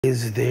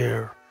is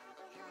there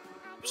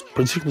a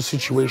particular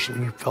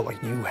situation you felt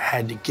like you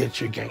had to get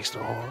your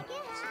gangster on?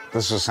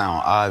 This will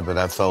sound odd, but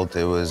I felt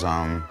it was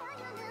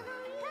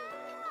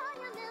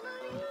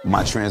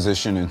my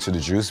transition into the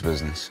juice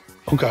business.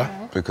 Okay.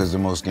 Because the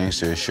most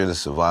gangster shit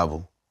is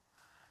survival.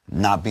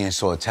 Not being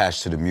so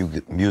attached to the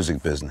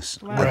music business.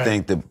 Right. I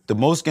think the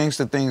most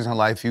gangster things in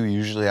life you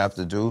usually have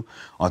to do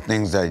are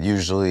things that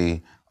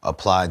usually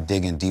apply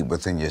digging deep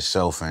within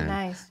yourself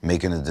and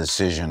making a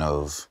decision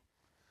of,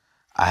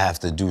 I have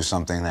to do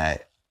something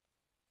that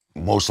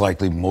most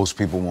likely most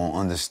people won't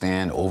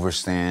understand,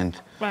 overstand.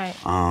 Right.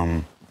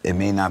 It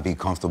may not be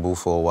comfortable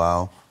for a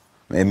while.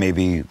 It may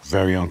be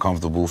very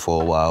uncomfortable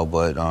for a while,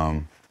 but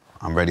I'm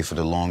ready for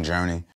the long journey.